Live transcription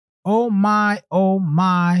Oh my,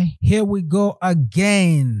 here we go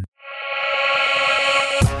again.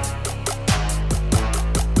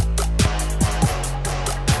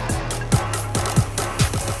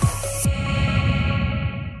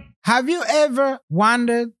 Have you ever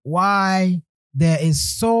wondered why there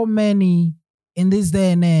is so many, in this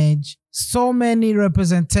day and age, so many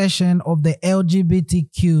representation of the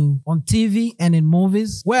LGBTQ on TV and in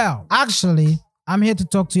movies? Well, actually, I'm here to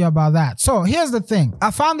talk to you about that. So here's the thing. I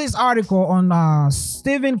found this article on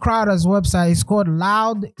Steven Crowder's website. It's called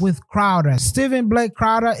Loud with Crowder. Stephen Blake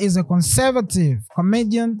Crowder is a conservative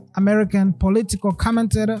comedian, American political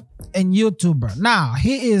commentator, and YouTuber. Now,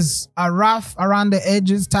 he is a rough around the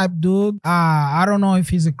edges type dude. I don't know if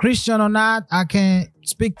he's a Christian or not. I can't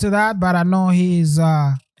speak to that, but I know he's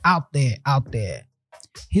out there.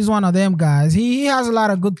 He's one of them guys. He has a lot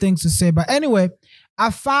of good things to say. But anyway, I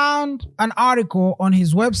found an article on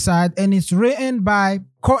his website, and it's written by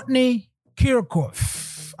Courtney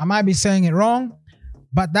Kirkhoff. I might be saying it wrong,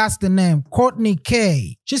 but that's the name, Courtney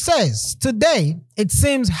K. She says, today, it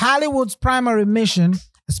seems Hollywood's primary mission,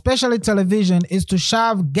 especially television, is to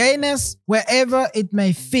shove gayness wherever it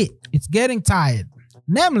may fit. It's getting tired.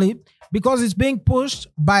 Namely, because it's being pushed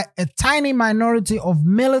by a tiny minority of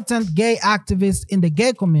militant gay activists in the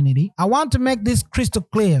gay community. I want to make this crystal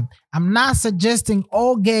clear. I'm not suggesting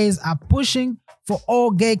all gays are pushing for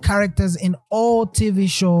all gay characters in all TV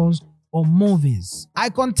shows or movies. I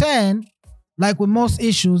contend, like with most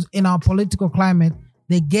issues in our political climate,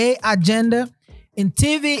 the gay agenda in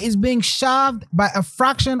TV is being shoved by a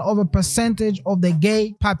fraction of a percentage of the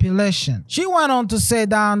gay population. She went on to say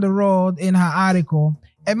down the road in her article,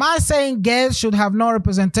 am I saying gays should have no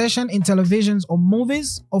representation in televisions or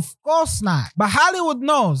movies? Of course not. But Hollywood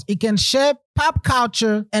knows it can shape pop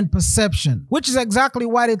culture and perception, which is exactly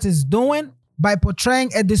what it is doing by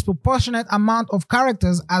portraying a disproportionate amount of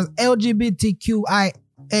characters as LGBTQIAIP.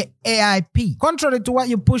 Contrary to what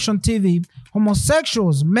you push on TV,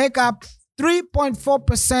 homosexuals make up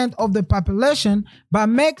 3.4% of the population, but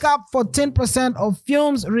make up 14% of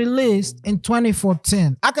films released in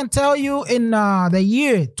 2014. I can tell you in the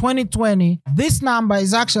year 2020, this number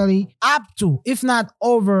is actually up to, if not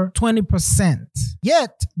over 20%.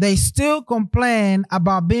 Yet, they still complain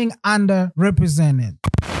about being underrepresented.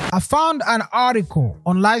 I found an article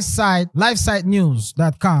on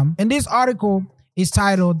LifeSiteNews.com, and this article is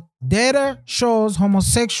titled, Data shows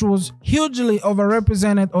homosexuals hugely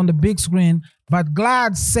overrepresented on the big screen, but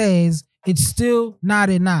GLAAD says it's still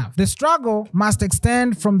not enough. The struggle must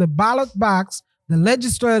extend from the ballot box, the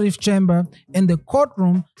legislative chamber, and the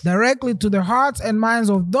courtroom directly to the hearts and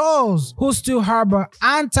minds of those who still harbor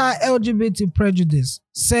anti-LGBT prejudice,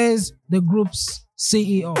 says the group's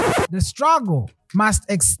CEO. The struggle must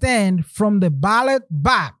extend from the ballot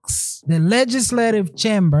box, the legislative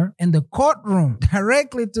chamber, and the courtroom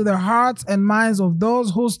directly to the hearts and minds of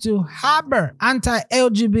those who still harbor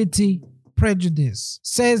anti-LGBT prejudice,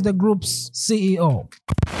 says the group's CEO.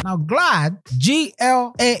 Now, GLAAD,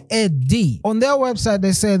 G-L-A-A-D, on their website,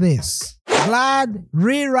 they say this. GLAAD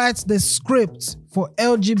rewrites the script for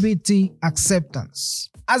LGBT acceptance.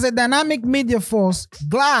 As a dynamic media force,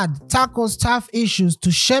 GLAAD tackles tough issues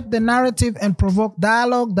to shape the narrative and provoke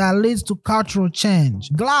dialogue that leads to cultural change.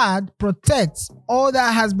 GLAAD protects all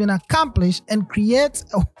that has been accomplished and creates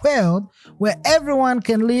a world where everyone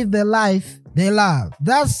can live the life they love.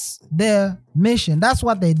 That's their mission. That's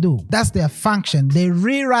what they do. That's their function. They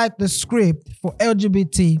rewrite the script for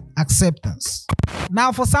LGBT acceptance.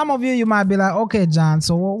 Now, for some of you, you might be like, okay, John,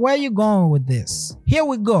 so where are you going with this? Here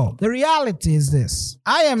we go. The reality is this.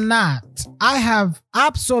 I have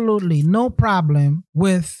absolutely no problem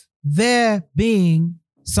with there being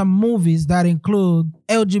some movies that include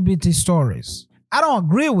LGBT stories. I don't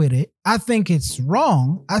agree with it. I think it's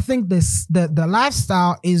wrong. I think the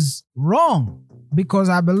lifestyle is wrong because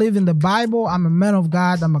I believe in the Bible. I'm a man of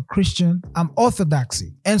God. I'm a Christian. I'm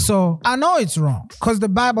orthodoxy. And so I know it's wrong because the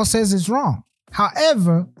Bible says it's wrong.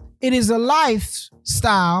 However, it is a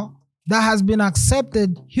lifestyle that has been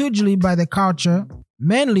accepted hugely by the culture,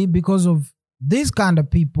 mainly because of these kind of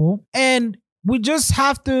people. And we just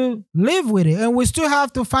have to live with it. And we still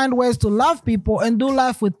have to find ways to love people and do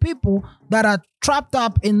life with people that are trapped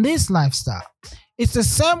up in this lifestyle. It's the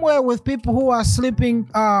same way with people who are sleeping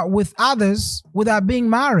with others without being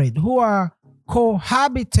married, who are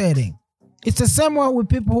cohabitating. It's the same way with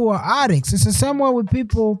people who are addicts. It's the same way with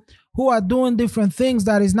people who are doing different things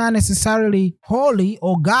that is not necessarily holy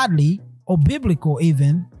or godly or biblical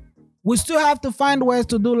even. We still have to find ways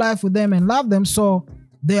to do life with them and love them. So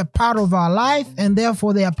they're part of our life, and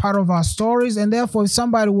therefore they are part of our stories. And therefore, if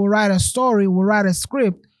somebody will write a story, will write a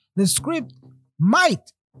script, the script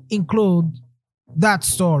might include that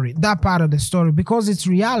story, that part of the story, because it's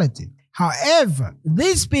reality. However,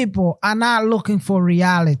 these people are not looking for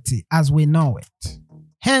reality as we know it.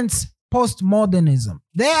 Hence, postmodernism.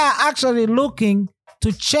 They are actually looking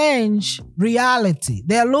to change reality.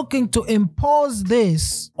 They're looking to impose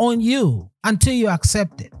this on you until you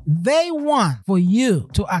accept it. They want for you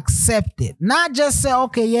to accept it. Not just say,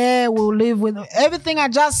 okay, yeah, we'll live with it. Everything I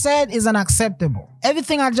just said is unacceptable.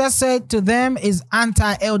 Everything I just said to them is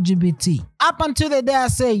anti-LGBT. Up until the day I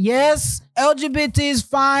say, yes, LGBT is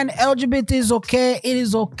fine. LGBT is okay. It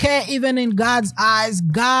is okay even in God's eyes.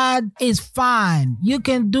 God is fine. You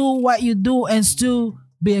can do what you do and still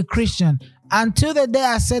be a Christian. Until the day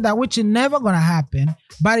I said that, which is never going to happen.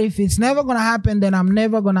 But if it's never going to happen, then I'm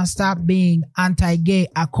never going to stop being anti-gay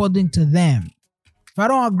according to them. If I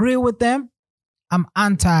don't agree with them, I'm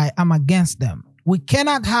against them. We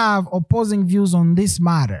cannot have opposing views on this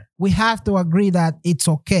matter. We have to agree that it's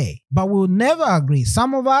okay. But we'll never agree.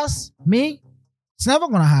 Some of us, me, it's never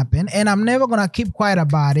going to happen. And I'm never going to keep quiet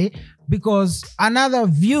about it because another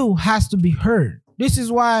view has to be heard. This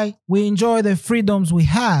is why we enjoy the freedoms we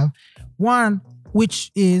have. One,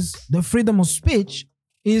 which is the freedom of speech,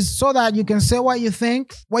 is so that you can say what you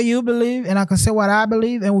think, what you believe, and I can say what I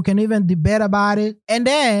believe, and we can even debate about it, and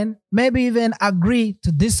then maybe even agree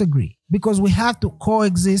to disagree, because we have to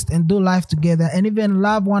coexist and do life together and even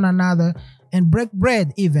love one another and break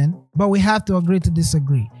bread even, but we have to agree to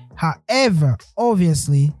disagree. However,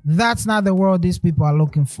 obviously, that's not the world these people are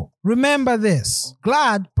looking for. Remember this,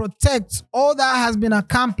 GLAAD protects all that has been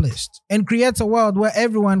accomplished and creates a world where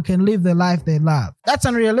everyone can live the life they love. That's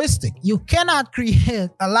unrealistic. You cannot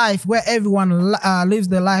create a life where everyone lives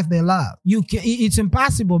the life they love. It's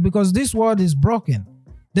impossible because this world is broken.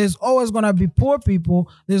 There's always going to be poor people.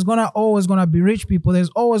 There's always going to be rich people. There's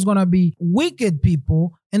always going to be wicked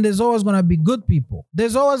people. And there's always going to be good people.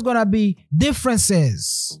 There's always going to be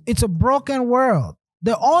differences. It's a broken world.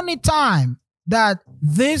 The only time that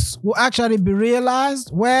this will actually be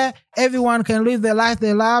realized, where everyone can live the life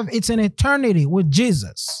they love, it's in eternity with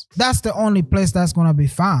Jesus. That's the only place that's going to be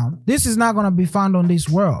found. This is not going to be found on this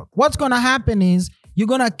world. What's going to happen is you're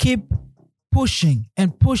going to keep pushing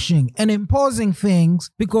and imposing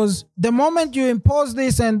things, because the moment you impose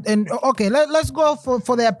this and okay, let's go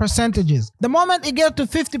for their percentages. The moment it gets to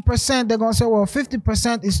 50%, they're going to say, well,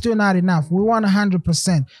 50% is still not enough. We want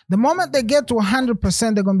 100%. The moment they get to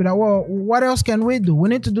 100%, they're going to be like, well, what else can we do? We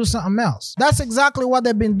need to do something else. That's exactly what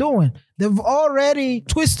they've been doing. They've already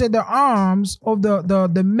twisted the arms of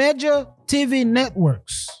the major TV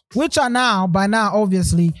networks, which are by now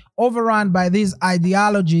obviously overrun by these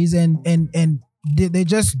ideologies, and they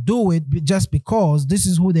just do it just because this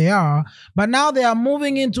is who they are. But now they are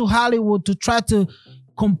moving into Hollywood to try to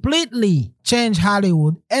completely change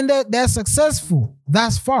Hollywood, and they're successful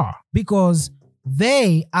thus far because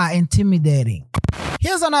they are intimidating.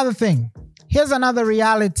 Here's another thing. Here's another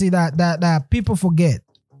reality that people forget.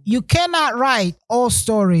 You cannot write all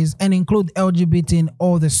stories and include LGBT in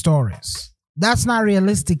all the stories. That's not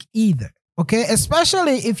realistic either. Okay?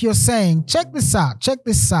 Especially if you're saying, check this out.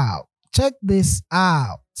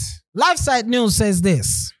 LifeSite News says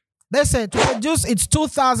this. They said, to produce its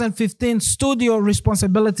 2015 Studio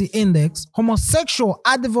Responsibility Index, homosexual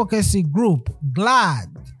advocacy group GLAAD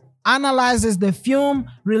analyzes the film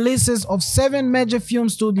releases of 7 major film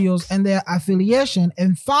studios and their affiliation,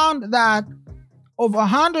 and found that of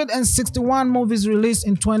 161 movies released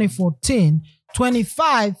in 2014,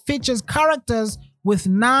 25 features characters with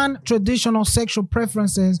non-traditional sexual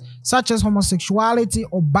preferences such as homosexuality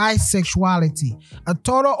or bisexuality, a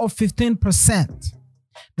total of 15%.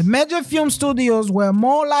 The major film studios were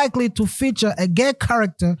more likely to feature a gay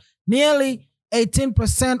character. Nearly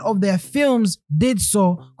 18% of their films did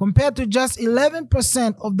so, compared to just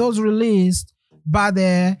 11% of those released by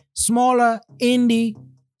their smaller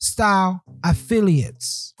indie-style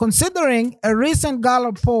affiliates. Considering a recent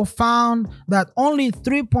Gallup poll found that only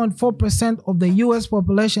 3.4% of the US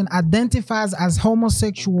population identifies as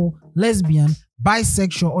homosexual, lesbian,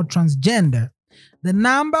 bisexual, or transgender, the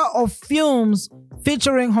number of films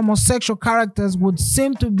featuring homosexual characters would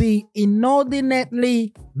seem to be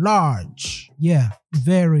inordinately large. Yeah,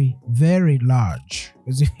 very, very large.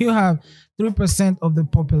 Because if you have 3% of the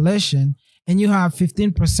population and you have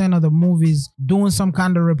 15% of the movies doing some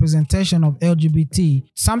kind of representation of LGBT,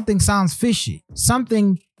 something sounds fishy.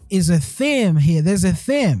 Something is a theme here. There's a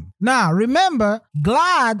theme. Now, remember,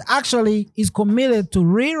 GLAAD actually is committed to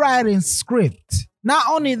rewriting script Not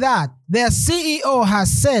only that, their CEO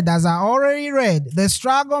has said, as I already read, the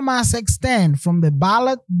struggle must extend from the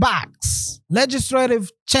ballot box,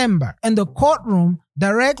 legislative chamber, and the courtroom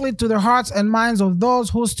directly to the hearts and minds of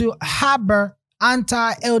those who still harbor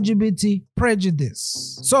anti-LGBT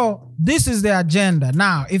prejudice. So this is the agenda.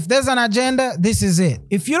 Now, if there's an agenda, this is it.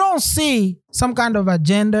 If you don't see some kind of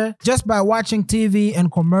agenda just by watching TV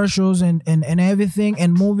and commercials and everything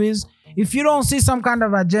and movies, if you don't see some kind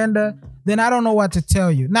of agenda, then I don't know what to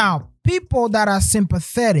tell you. Now, people that are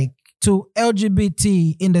sympathetic to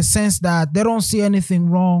LGBT in the sense that they don't see anything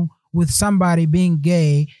wrong with somebody being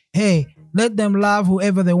gay, hey, let them love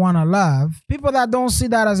whoever they want to love. People that don't see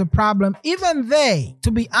that as a problem, even they,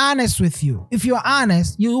 to be honest with you, if you're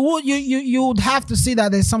honest, you would have to see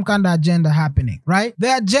that there's some kind of agenda happening, right?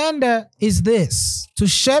 The agenda is this: to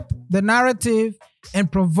shape the narrative and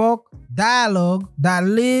provoke dialogue that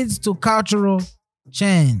leads to cultural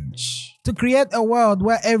change, to create a world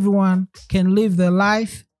where everyone can live the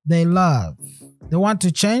life they love. They want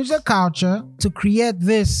to change the culture to create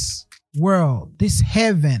this world, this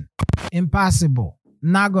heaven. Impossible.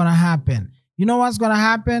 Not gonna happen. You know what's gonna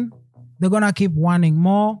happen? They're gonna keep wanting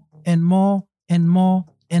more and more and more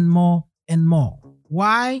and more and more.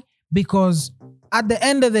 Why? Because at the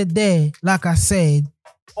end of the day, like I said,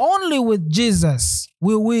 only with Jesus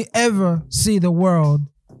will we ever see the world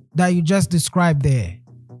that you just described there.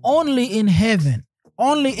 Only in heaven,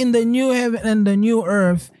 only in the new heaven and the new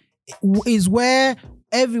earth is where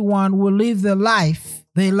everyone will live the life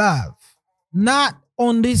they love. Not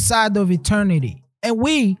on this side of eternity. And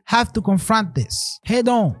we have to confront this head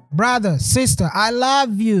on. Brother, sister, I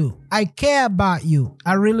love you. I care about you.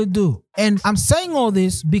 I really do. And I'm saying all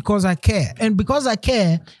this because I care. And because I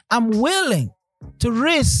care, I'm willing to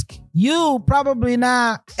risk you probably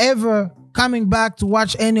not ever coming back to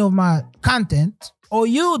watch any of my content, or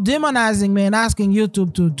you demonizing me and asking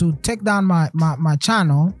YouTube to take down my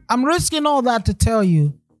channel. I'm risking all that to tell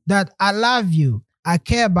you that I love you. I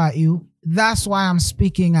care about you. That's why I'm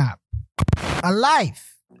speaking up. A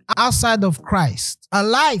life outside of Christ, a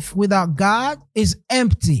life without God is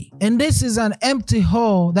empty. And this is an empty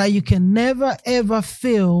hole that you can never ever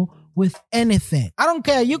fill with anything. I don't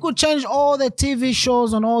care. You could change all the TV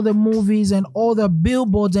shows and all the movies and all the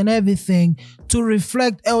billboards and everything to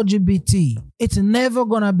reflect LGBT. It's never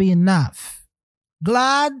gonna be enough.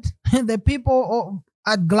 GLAAD, the people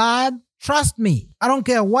at GLAAD, trust me, I don't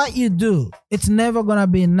care what you do. It's never gonna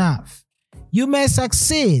be enough. You may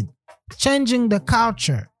succeed changing the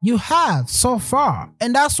culture. You have so far.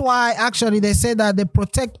 And that's why actually they say that they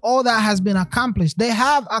protect all that has been accomplished. They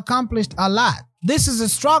have accomplished a lot. This is a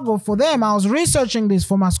struggle for them. I was researching this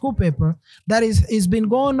for my school paper that is been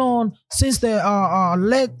going on since the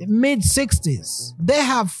late mid-60s. They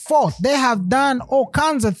have fought. They have done all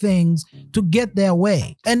kinds of things to get their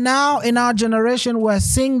way. And now in our generation, we're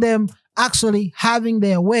seeing them actually having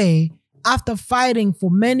their way after fighting for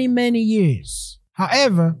many, many years.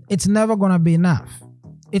 However, it's never going to be enough.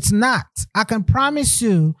 It's not. I can promise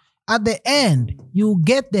you, at the end, you'll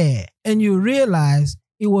get there and you realize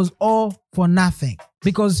it was all for nothing.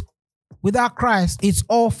 Because without Christ, it's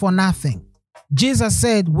all for nothing. Jesus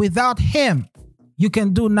said, without him, you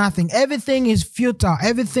can do nothing. Everything is futile.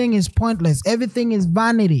 Everything is pointless. Everything is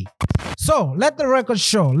vanity. So let the record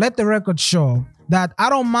show that I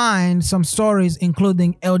don't mind some stories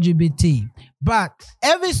including LGBT. But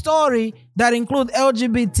every story that includes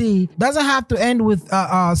LGBT doesn't have to end with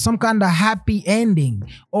some kind of happy ending,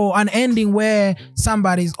 or an ending where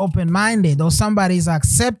somebody's open-minded or somebody's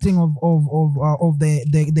accepting of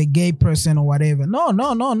the gay person or whatever.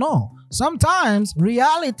 No. Sometimes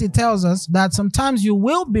reality tells us that sometimes you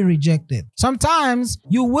will be rejected. Sometimes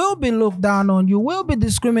you will be looked down on. You will be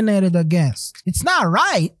discriminated against. It's not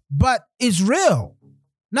right, but it's real.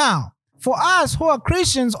 Now, for us who are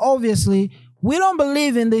Christians, obviously, we don't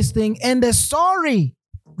believe in this thing. And the story,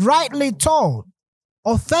 rightly told,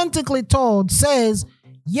 authentically told, says,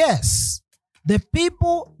 yes, the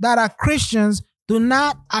people that are Christians do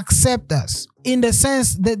not accept us, in the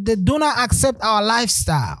sense that they do not accept our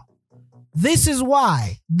lifestyle. This is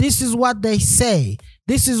why. This is what they say.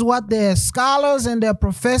 This is what their scholars and their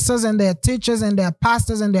professors and their teachers and their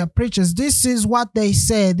pastors and their preachers, this is what they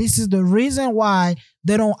say. This is the reason why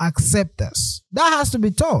they don't accept us. That has to be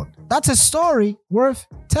told. That's a story worth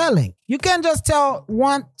telling. You can't just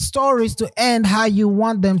want stories to end how you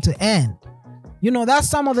want them to end. You know, that's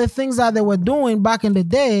some of the things that they were doing back in the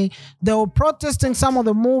day. They were protesting some of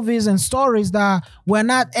the movies and stories that were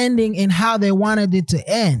not ending in how they wanted it to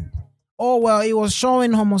end. oh, well, it was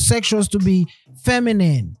showing homosexuals to be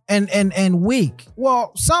feminine and weak.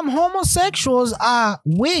 Well, some homosexuals are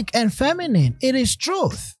weak and feminine. It is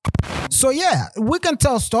truth. So yeah, we can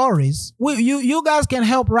tell stories. You guys can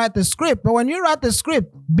help write the script, but when you write the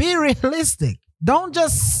script, be realistic. Don't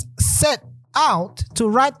just set out to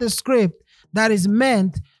write the script that is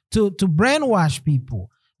meant to brainwash people,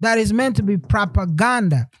 that is meant to be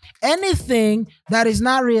propaganda. Anything that is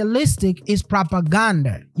not realistic is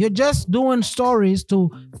propaganda. You're just doing stories to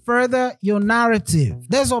further your narrative.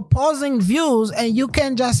 There's opposing views and you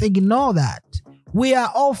can't just ignore that. We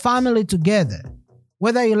are all family together,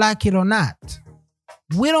 whether you like it or not.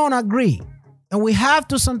 We don't agree. And we have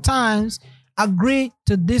to sometimes agree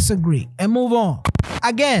to disagree and move on.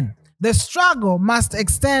 Again, the struggle must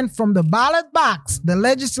extend from the ballot box, the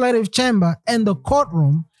legislative chamber, and the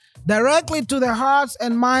courtroom directly to the hearts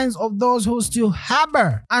and minds of those who still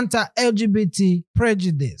harbor anti-LGBT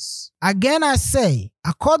prejudice. Again, I say,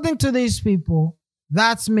 according to these people,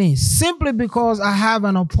 that's me. Simply because I have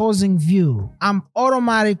an opposing view, I'm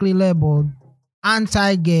automatically labeled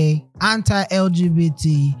anti-gay,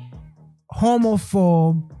 anti-LGBT,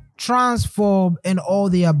 homophobe, transphobe, and all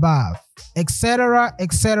the above, etc.,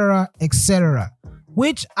 etc., etc.,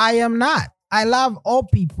 which I am not. I love all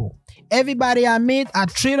people. Everybody I meet, I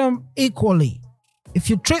treat them equally. If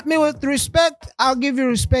you treat me with respect, I'll give you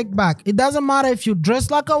respect back. It doesn't matter if you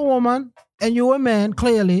dress like a woman and you're a man,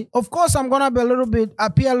 clearly. Of course, I'm going to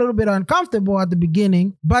appear a little bit uncomfortable at the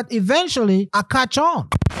beginning, but eventually I catch on.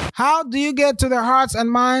 How do you get to the hearts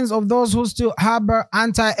and minds of those who still harbor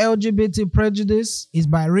anti-LGBT prejudice? Is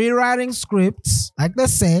by rewriting scripts, like they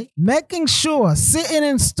say, making sure, sitting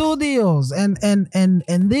in studios and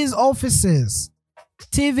these offices,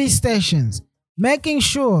 TV stations, making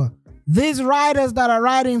sure these writers that are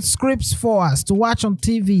writing scripts for us to watch on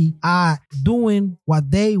TV are doing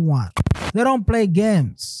what they want. They don't play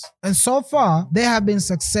games. And so far, they have been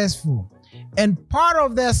successful. And part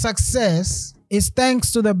of their success is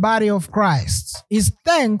thanks to the body of Christ. It's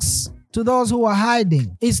thanks to those who are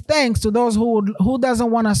hiding. It's thanks to those who doesn't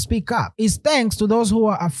want to speak up. It's thanks to those who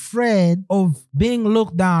are afraid of being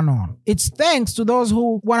looked down on. It's thanks to those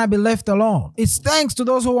who want to be left alone. It's thanks to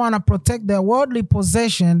those who want to protect their worldly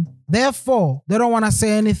possession. Therefore, they don't want to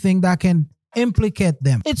say anything that can implicate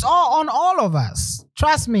them. It's all on all of us.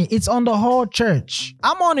 Trust me, it's on the whole church.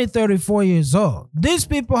 I'm only 34 years old. These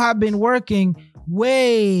people have been working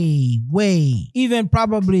way, even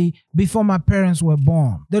probably before my parents were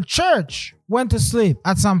born. The church went to sleep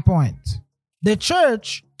at some point. The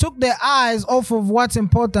church took their eyes off of what's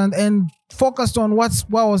important and focused on what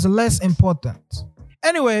was less important.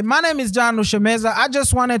 Anyway, my name is John Lushemeza. I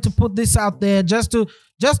just wanted to put this out there just to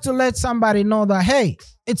let somebody know that, hey,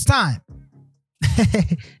 it's time.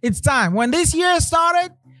 It's time. When this year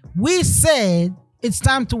started, we said it's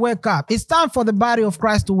time to wake up. It's time for the body of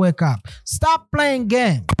Christ to wake up. Stop playing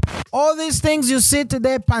games. All these things you see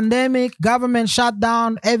today, pandemic, government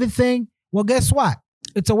shutdown, everything. Well, guess what?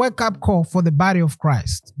 It's a wake-up call for the body of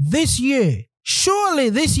Christ. This year, surely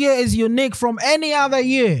this year is unique from any other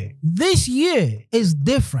year. This year is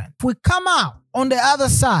different. If we come out on the other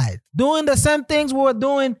side, doing the same things we were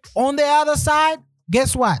doing on the other side,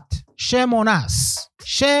 guess what? Shame on us.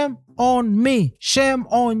 Shame on me. Shame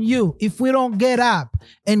on you if we don't get up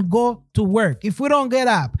and go to work. If we don't get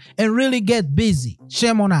up and really get busy,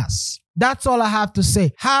 shame on us. That's all I have to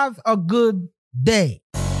say. Have a good day.